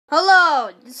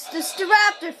Hello, this is the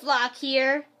Raptor Flock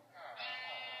here,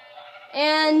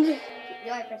 and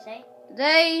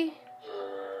they,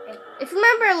 if you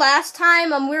remember last time,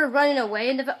 we were running away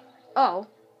in the,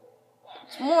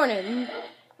 it's morning.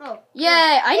 Oh.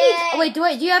 Yeah, I need, wait,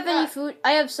 do you have any food?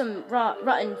 I have some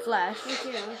rotten flesh. Me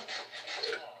too.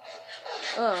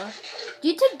 Do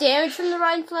you take damage from the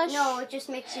rotten flesh? No, it just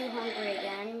makes you hungry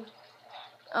again.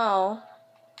 Oh.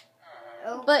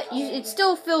 Okay. But it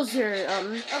still fills your,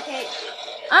 Okay.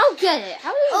 I don't get it.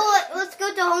 How do you... let's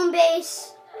go to home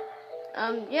base.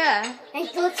 Yeah. And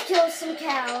let's kill some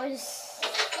cows.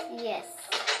 Yes.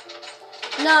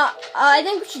 No, I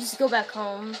think we should just go back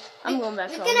home. I'm going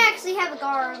back home. We can actually have a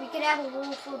guard. We could have a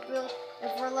wolf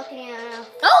if we're looking at a...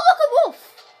 Oh, look, a wolf!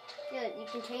 Yeah, you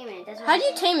can tame it. That's what How do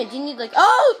you tame it? Do you need, like...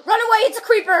 Oh, run away, it's a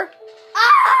creeper!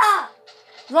 Ah!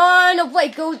 Run away,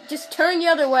 just turn the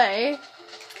other way.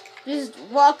 Just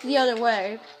walk the other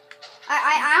way.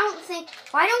 I don't think...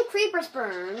 Why don't creepers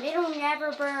burn? They don't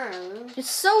never burn. It's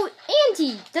so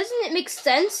anti. Doesn't it make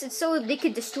sense? It's so they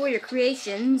could destroy your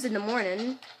creations in the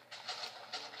morning.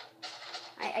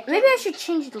 Maybe I should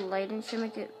change the lighting. Should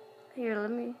make it... Here, let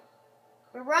me...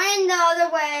 We're running the other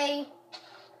way.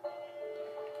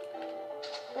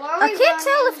 I can't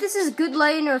tell if this is good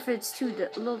lighting or if it's a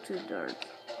little too dark.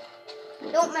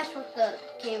 Don't mess with the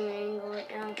camera angle right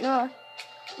now.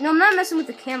 No, I'm not messing with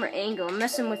the camera angle. I'm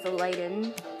messing with the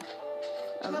lighting.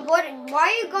 Why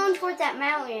are you going towards that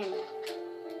mountain?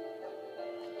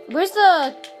 Where's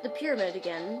the pyramid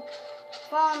again?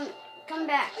 Come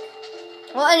back.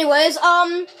 Well, anyways,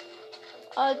 to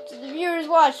the viewers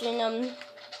watching,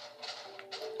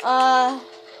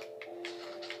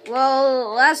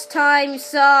 well, last time you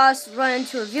saw us run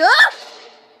into a view,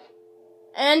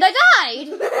 and I died.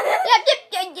 You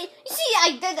see,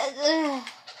 I did.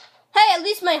 Hey, at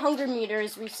least my hunger meter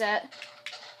is reset.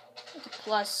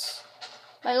 Plus,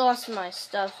 I lost my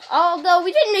stuff. Although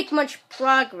we didn't make much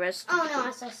progress. Oh no,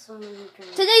 I saw so many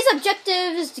things. Today's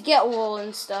objective is to get wool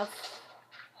and stuff.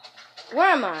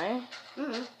 Where am I?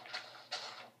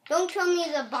 Don't tell me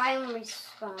the biome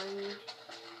respawned.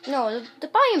 No, the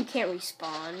biome can't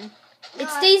respawn. It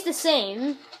stays the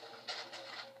same.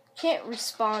 Can't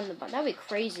respawn the biome. That'd be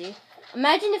crazy.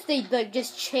 Imagine if they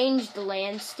just changed the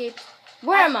landscape.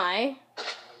 Where am I?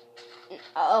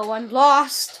 Oh, I'm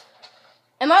lost.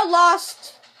 Am I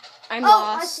lost? I'm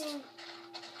lost. I see.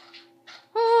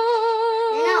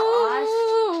 You're not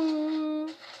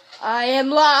lost. I am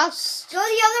lost. Go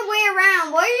the other way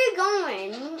around. Where are you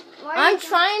going? I'm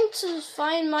trying to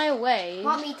find my way.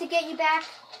 Want me to get you back?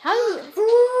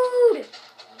 Food!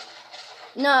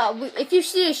 No, if you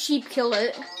see a sheep, kill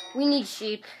it. We need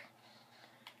sheep.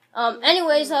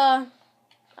 Anyways, I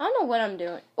don't know what I'm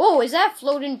doing. Oh, is that a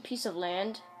floating piece of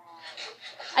land?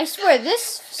 I swear, this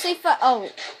safe... Oh.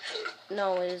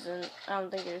 No, it isn't. I don't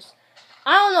think it is.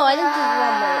 I don't know. I think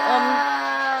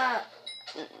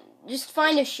there's one more. Just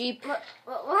find a sheep. What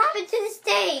happened to the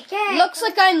steak? Hey, looks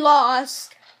like I'm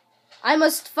lost. I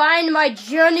must find my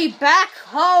journey back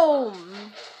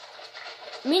home.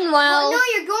 Meanwhile... no,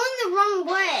 you're going the wrong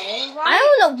way. Right? I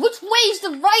don't know. Which way is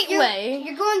the right way?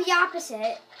 You're going the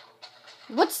opposite.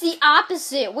 What's the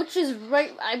opposite? Which is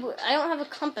right? I don't have a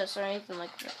compass or anything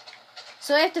like that.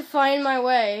 So I have to find my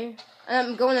way. And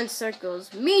I'm going in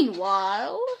circles.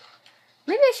 Meanwhile,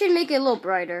 maybe I should make it a little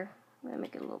brighter.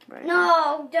 Make it a little brighter.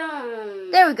 No,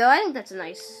 don't. There we go. I think that's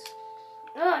nice.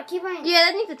 Oh, keep on. Yeah,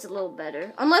 I think that's a little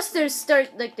better. Unless there's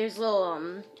there's little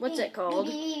what's it called?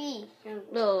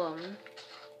 Little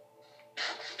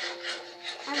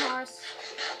I'm horse.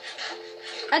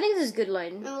 I think this is good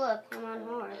lighting. Oh look, I'm on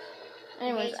horse.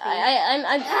 Anyways, I'm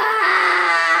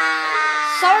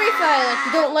sorry if I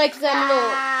don't like them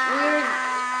little weird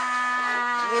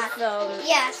with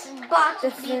yes, box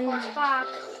box.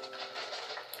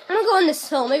 I'm gonna go on this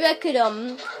hill. Maybe I could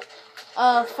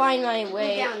find my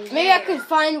way. Maybe I could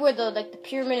find where the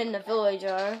pyramid and the village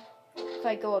are. If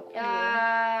I go up here.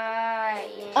 Yeah.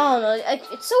 I don't know.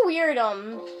 It's so weird.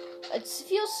 It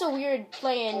feels so weird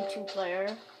playing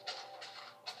 2-player.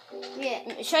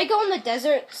 Yeah. Should I go in the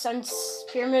desert since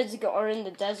pyramids are in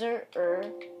the desert, or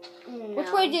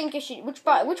which way didn't get you? Which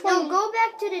one? No, go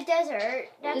back to the desert.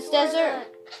 This desert.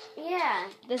 Yeah.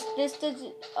 This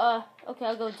desert. Okay,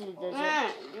 I'll go to the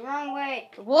desert. The wrong way.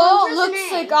 Well,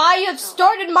 looks like I have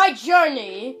started my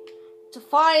journey to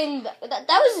find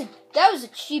that was a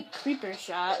cheap creeper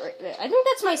shot right there. I think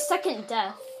that's my second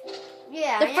death.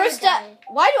 Yeah. The first death.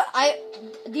 Why do I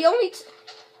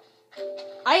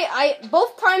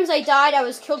both times I died, I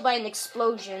was killed by an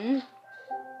explosion.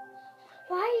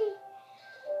 Why?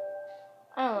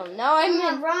 I don't know. Now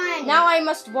I'm in. Run. Now I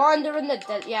must wander in the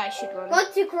desert. Yeah, I should run.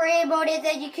 What's the great about it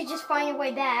that you could just find your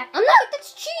way back? I'm not.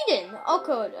 That's cheating. Oh,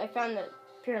 good. I found the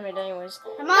pyramid, anyways.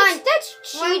 Come on. That's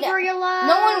cheating. Run for your life.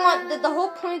 No one wants. The whole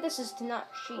point of this is to not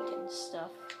cheat and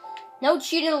stuff. No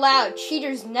cheating allowed.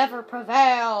 Cheaters never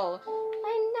prevail.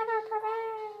 I never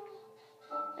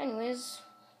prevail. Anyways.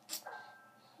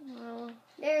 Well,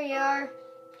 there you are.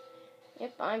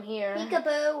 Yep, I'm here.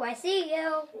 Peekaboo, I see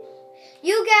you.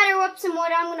 You gather up some wood.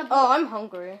 I'm gonna. Oh, I'm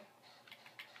hungry.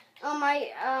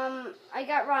 I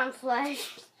got rotten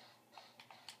flesh.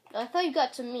 I thought you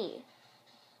got to me.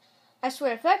 I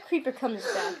swear, if that creeper comes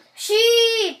back.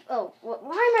 Sheep! Oh, why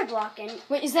am I blocking?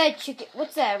 Wait, is that a chicken?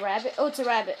 What's that, a rabbit? Oh, it's a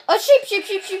rabbit. Oh, sheep.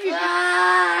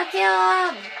 Ah,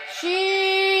 kill them!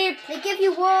 Sheep! They give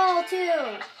you wool,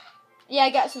 too. Yeah, I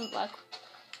got some black.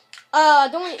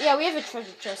 We have a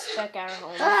treasure chest back at our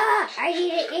home. Ah, I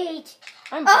need to eat.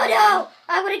 I'm Oh, hungry. no!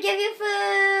 I'm gonna give you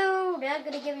food! I'm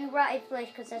gonna give you rotten flesh,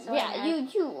 because that's all I Yeah,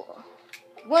 have. you.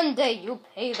 One day you'll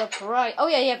pay the price. Oh,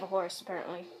 yeah, you have a horse,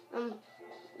 apparently.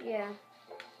 Yeah.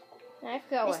 I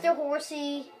forgot what. Mr.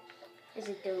 Horsey is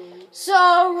a doom.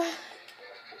 So,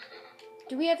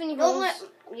 do we have any Don't holes?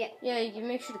 let... Yeah, you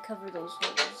make sure to cover those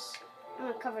holes. I'm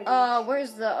gonna cover these.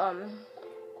 Where's the,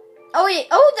 Oh, wait.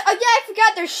 Oh, yeah, I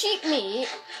forgot there's sheep meat.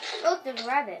 Look, there's a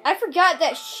rabbit. I forgot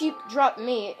that sheep drop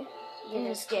meat in Yeah.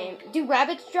 this game. Do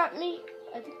rabbits drop meat?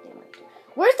 I think they might do.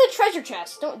 Where's the treasure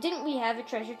chest? Didn't we have a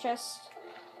treasure chest?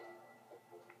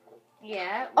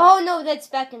 Yeah. Oh, no, that's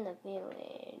back in the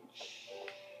village.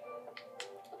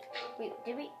 Wait,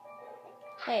 did we?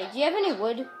 Hey, do you have any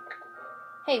wood?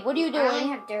 Hey, what are you I only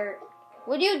doing? have dirt.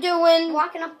 What are you doing?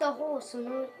 Blocking up the hole so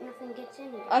nothing gets in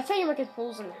it. I thought you were making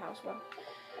holes in the house, bro.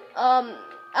 I'm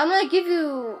gonna give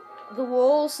you the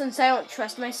wool since I don't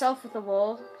trust myself with the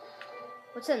wool.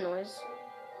 What's that noise?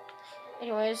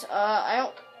 Anyways, I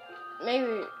don't. Maybe.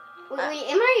 Wait,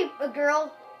 am I a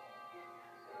girl?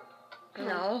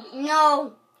 No.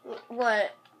 No.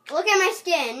 What? Look at my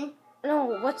skin. No,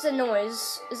 what's the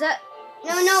noise? Is that.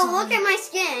 No, look at my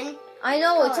skin. I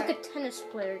know, What it's color? like a tennis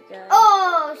player guy.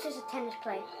 Oh, it's just a tennis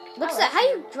play. What's Oh, that? that's How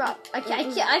you drop? I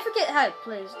forget how to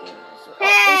play this game. Hey!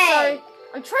 I'm sorry.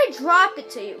 I'm trying to drop it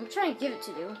to you. I'm trying to give it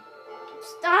to you.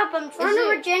 Stop, I'm trying to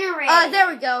regenerate. There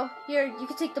we go. Here, you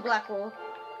can take the black wool.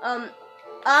 I'm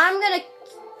gonna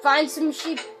find some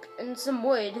sheep and some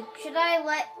wood. Should I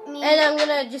let me... And I'm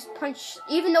gonna just punch,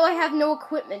 even though I have no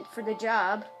equipment for the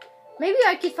job. Maybe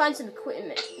I could find some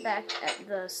equipment back at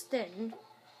the Stin.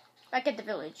 Back at the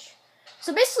village.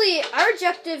 So basically, our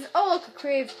objective... Oh, look, a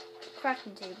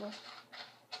crafting table.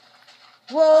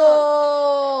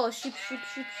 Whoa! Sheep.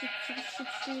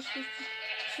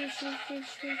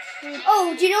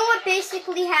 Oh, do you know what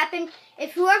basically happened?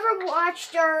 If whoever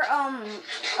watched our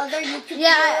other YouTube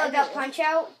video about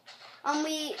Punch-Out,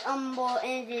 we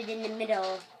ended in the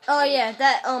middle. Oh yeah,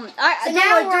 that So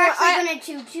now we're actually gonna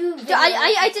do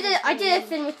videos. I did a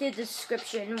thing with the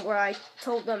description where I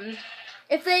told them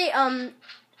if they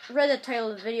read the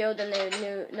title of the video, then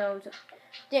they would know.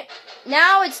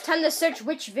 Now it's time to search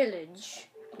which village.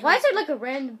 Why is there like a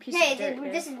random piece of dirt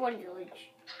there? This is one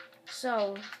village.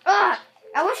 So. Ugh!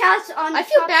 I wish I was on the I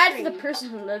feel top bad screen. for the person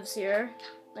who lives here.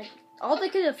 Like, all they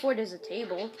could afford is a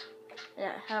table and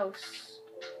a house.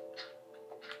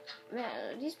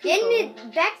 Man, these people.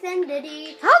 Back then, did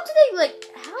he?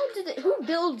 Who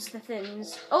builds the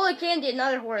things? Oh, like Andy,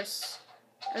 another horse.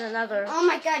 And another. Oh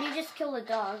my god, you just killed a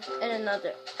dog. And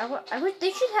another. I wish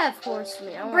they should have horse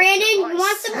meat. Brandon, you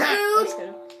want some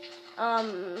food?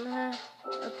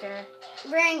 Okay.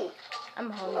 Brandon, I'm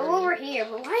hungry. over here.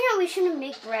 But why not? We shouldn't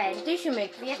make bread. They should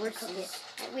make We have to cook horses.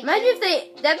 it. Imagine if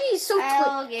they. That'd be so.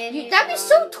 That'd be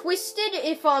so twisted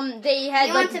if they had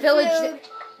You like want some village. food?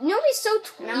 You know, it'd be so.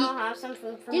 No, I'll have some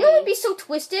food for You me. know, it'd be so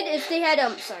twisted if they had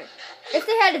if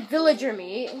they had a villager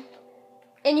meat,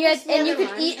 and you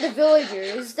could eat the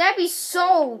villagers. That'd be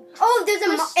so. Oh, there's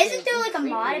twisted isn't there like a and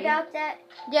mod creepy. about that?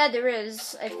 Yeah, there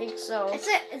is. I think so. Is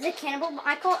it cannibal?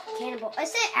 I call it cannibal.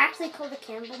 Is it actually called the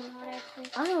cannibal mod?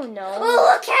 Actually. I don't know.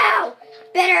 Oh, look how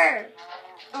better.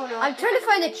 Oh no. I'm trying to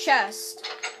find a chest.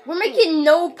 We're making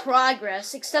no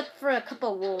progress except for a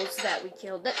couple wolves that we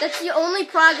killed. That's the only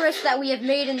progress that we have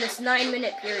made in this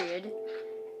 9-minute period.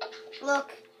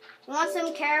 Look, you want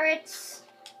some carrots?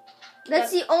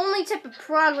 That's the only type of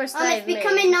progress that I've It's made.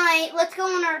 becoming night. Let's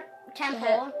go in our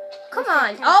temple. Come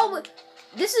on. Oh,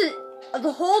 this is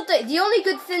the whole day. The only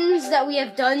good things that we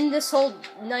have done this whole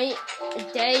day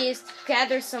is to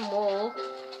gather some wool.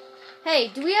 Hey,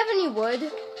 do we have any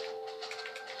wood?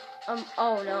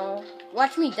 Oh no.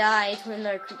 Watch me die to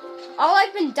another creeper. All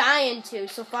I've been dying to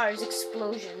so far is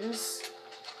explosions.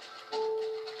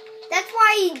 That's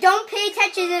why you don't pay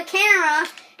attention to the camera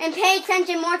and pay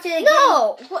attention more to the game.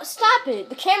 No! Well, stop it.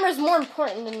 The camera is more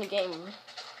important than the game.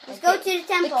 Let's go to the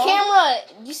temple. The camera,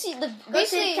 you see, basically, go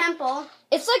to the temple.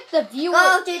 It's like the viewer.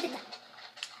 Go to the temple.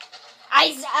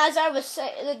 As I was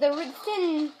saying,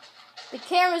 the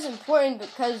camera is important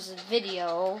because of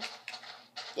video.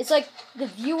 It's like the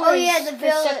viewer's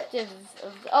perspective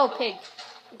of, pig.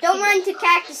 Don't run into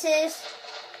cactuses.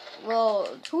 Well,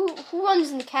 who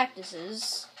runs into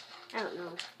cactuses? I don't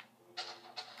know.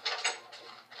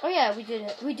 Oh yeah, we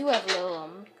do have a little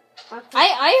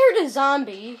I heard a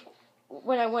zombie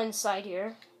when I went inside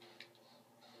here.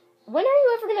 When are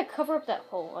you ever gonna cover up that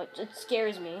hole? It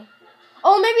scares me.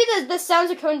 Oh, maybe the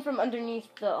sounds are coming from underneath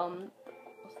the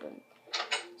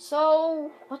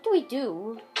So what do we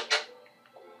do?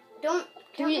 Do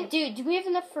we have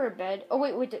enough for a bed? Oh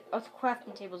wait, the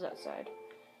crafting table's outside.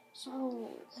 So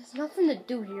there's nothing to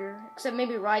do here except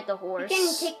maybe ride the horse. You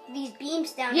can take these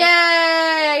beams down. Yeah,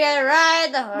 I gotta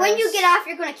ride the horse. When you get off,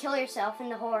 you're gonna kill yourself in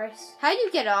the horse. How do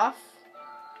you get off?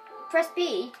 Press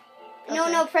B. Okay.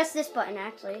 No, press this button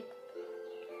actually.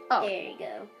 Oh. There you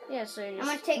go. Yeah, so I'm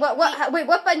gonna take. Wait,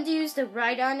 what button do you use to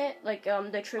ride on it? Like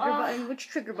the trigger button. Which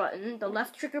trigger button? The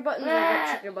left trigger button or the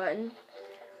right trigger button?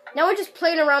 Now we're just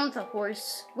playing around with the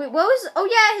horse. Wait, what was? Oh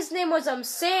yeah, his name was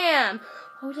Sam.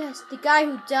 Oh yes, the guy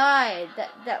who died.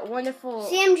 That wonderful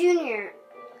Sam Jr.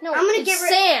 No, I'm gonna get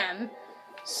Sam.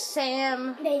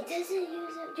 Sam. Wait, doesn't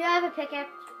use it. Do you have a pickaxe?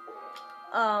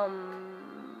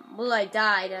 Well, I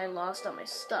died and I lost all my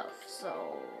stuff,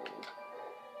 so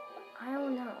I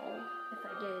don't know if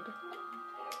I did.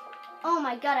 Oh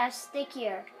my god, I have stick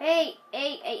here. Hey.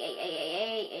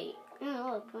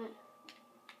 Look.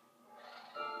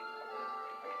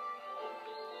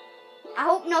 I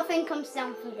hope nothing comes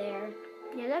down from there.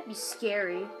 Yeah, that'd be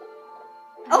scary.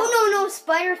 Oh no,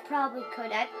 spiders probably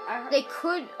could. They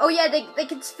could. Oh yeah, they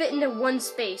could fit into one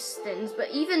space things, but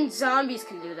even zombies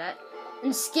can do that.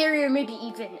 And scarier, maybe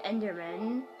even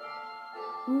Endermen.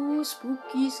 Ooh,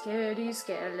 spooky, scary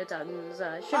skeletons.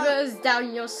 Shivers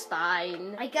down your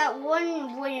spine. I got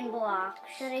one wooden block.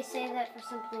 Should I say that for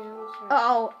something else? Or?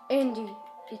 Oh, Andy,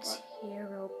 it's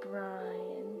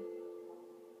Herobrine.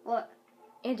 What?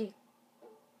 Andy,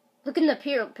 look in the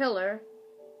pillar.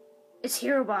 It's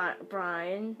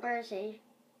Herobrine. Where is he?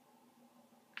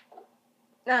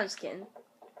 No, I'm just kidding.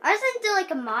 Wasn't there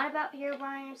like a mod about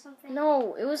Herobrine or something?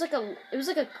 No, it was like a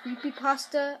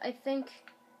creepypasta, I think.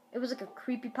 It was like a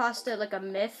creepypasta, like a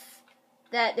myth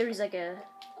that there was like a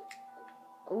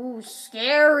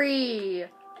scary.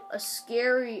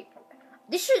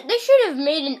 They should have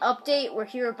made an update where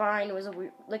Herobrine was a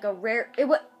rare.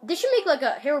 They should make like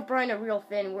a Herobrine a real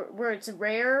thing where it's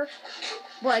rare,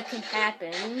 but it can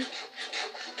happen.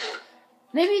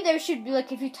 Maybe there should be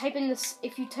like if you type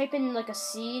in like a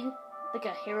seed, like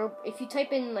a hero. If you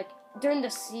type in like during the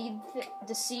seed,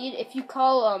 if you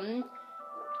call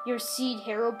your seed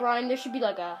Herobrine, there should be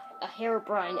like a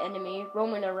Herobrine enemy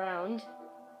roaming around.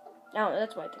 No,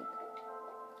 that's what I think.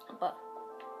 But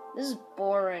this is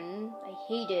boring. I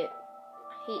hate it.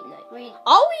 I hate night. Wait.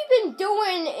 All we've been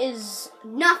doing is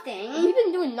nothing. We've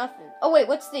been doing nothing. Oh wait,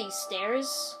 what's these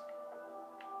stairs?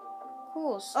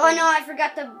 Cool. Stairs. Oh no, I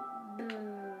forgot the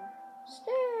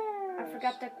stairs. I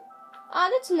forgot the.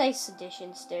 That's a nice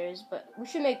addition, stairs. But we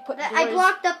should put doors. I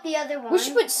blocked up the other one. We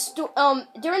should put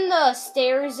during the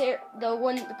stairs there,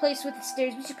 the place with the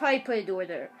stairs. We should probably put a door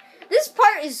there. This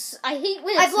part is I hate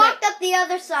when it's I blocked up the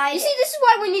other side. You see, this is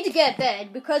why we need to get a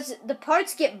bed because the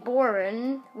parts get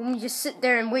boring when we just sit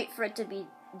there and wait for it to be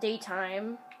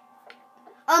daytime.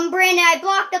 Brandon, I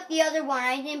blocked up the other one.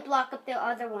 I didn't block up the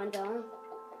other one though.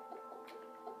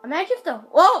 Imagine if the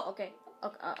okay.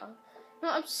 No,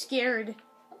 I'm scared.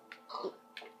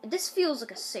 This feels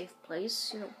like a safe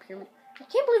place, pyramid. I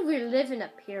can't believe we live in a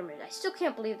pyramid. I still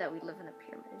can't believe that we live in a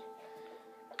pyramid.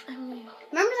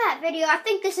 Remember that video? I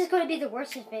think this is going to be the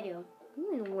worst video. What do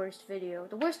you mean the worst video?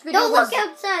 The worst video Don't look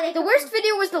outside. The worst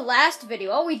video was the last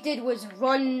video. All we did was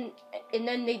run, and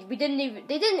then the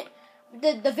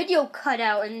video cut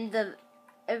out, and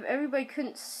everybody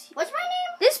couldn't see. What's my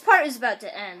name? This part is about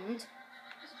to end.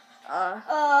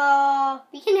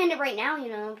 We can end it right now,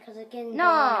 because it can.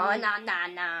 Nah.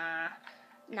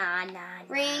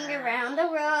 Ring around the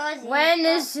rosy. When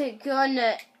is it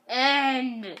gonna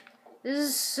end? This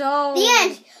is so the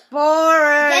end.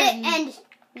 Boring. Get it end.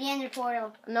 The end of the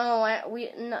portal. No,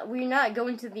 we're not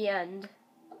going to the end.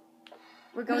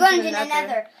 We're going to the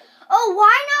nether. Oh,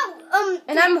 why not?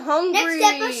 And I'm hungry. Next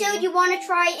episode, you want to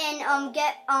try and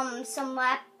get some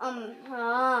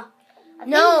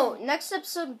No, next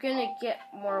episode we're gonna get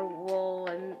more wool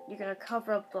and you're gonna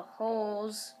cover up the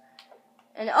holes.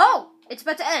 And oh, it's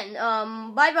about to end.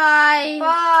 Bye-bye.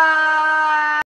 Bye.